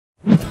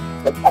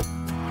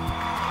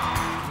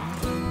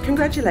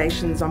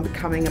Congratulations on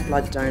becoming a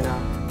blood donor.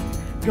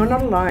 You're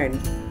not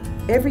alone.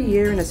 Every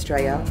year in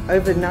Australia,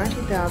 over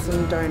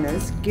 90,000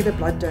 donors give a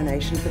blood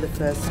donation for the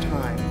first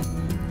time.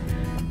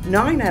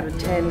 9 out of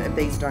 10 of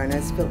these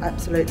donors feel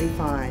absolutely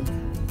fine.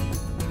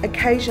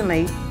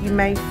 Occasionally, you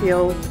may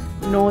feel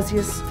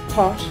nauseous,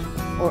 hot,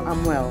 or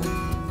unwell.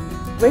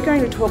 We're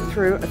going to talk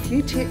through a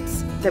few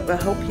tips that will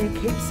help you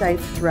keep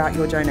safe throughout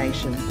your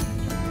donation.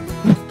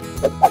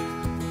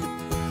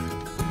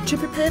 To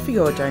prepare for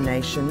your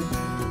donation,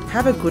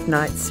 have a good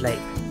night's sleep.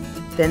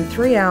 Then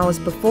 3 hours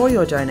before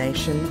your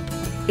donation,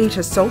 eat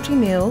a salty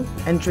meal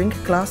and drink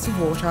a glass of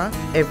water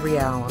every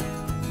hour.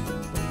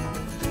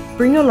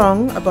 Bring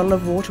along a bottle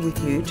of water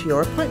with you to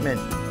your appointment,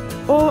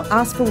 or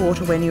ask for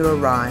water when you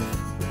arrive.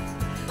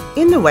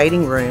 In the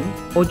waiting room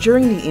or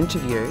during the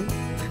interview,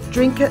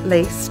 drink at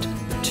least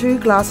 2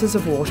 glasses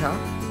of water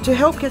to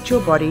help get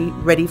your body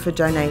ready for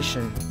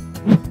donation.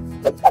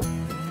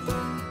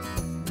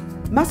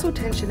 Muscle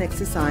tension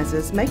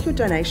exercises make your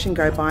donation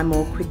go by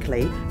more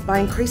quickly by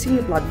increasing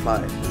your blood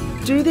flow.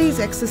 Do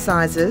these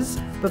exercises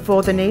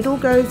before the needle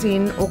goes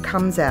in or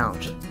comes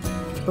out,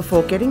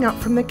 before getting up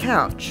from the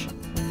couch,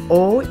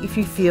 or if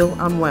you feel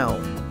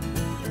unwell.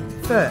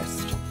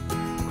 First,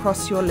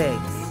 cross your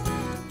legs.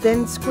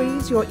 Then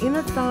squeeze your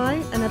inner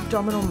thigh and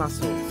abdominal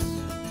muscles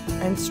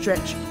and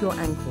stretch your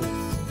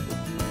ankles.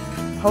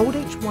 Hold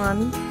each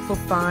one for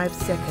 5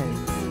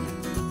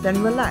 seconds,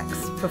 then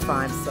relax for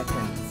 5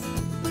 seconds.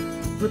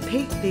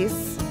 Repeat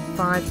this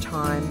 5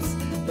 times,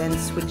 then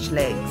switch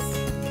legs.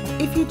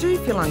 If you do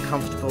feel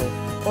uncomfortable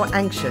or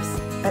anxious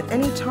at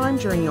any time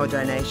during your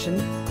donation,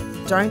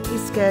 don't be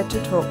scared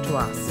to talk to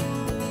us.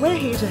 We're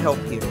here to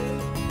help you.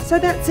 So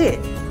that's it.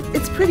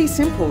 It's pretty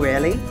simple,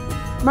 really.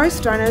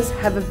 Most donors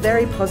have a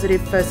very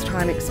positive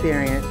first-time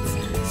experience.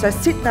 So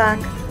sit back,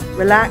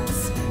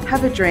 relax,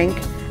 have a drink,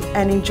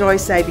 and enjoy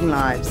saving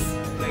lives.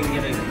 Can I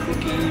get a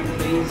cookie,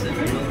 please, and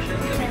a milkshake?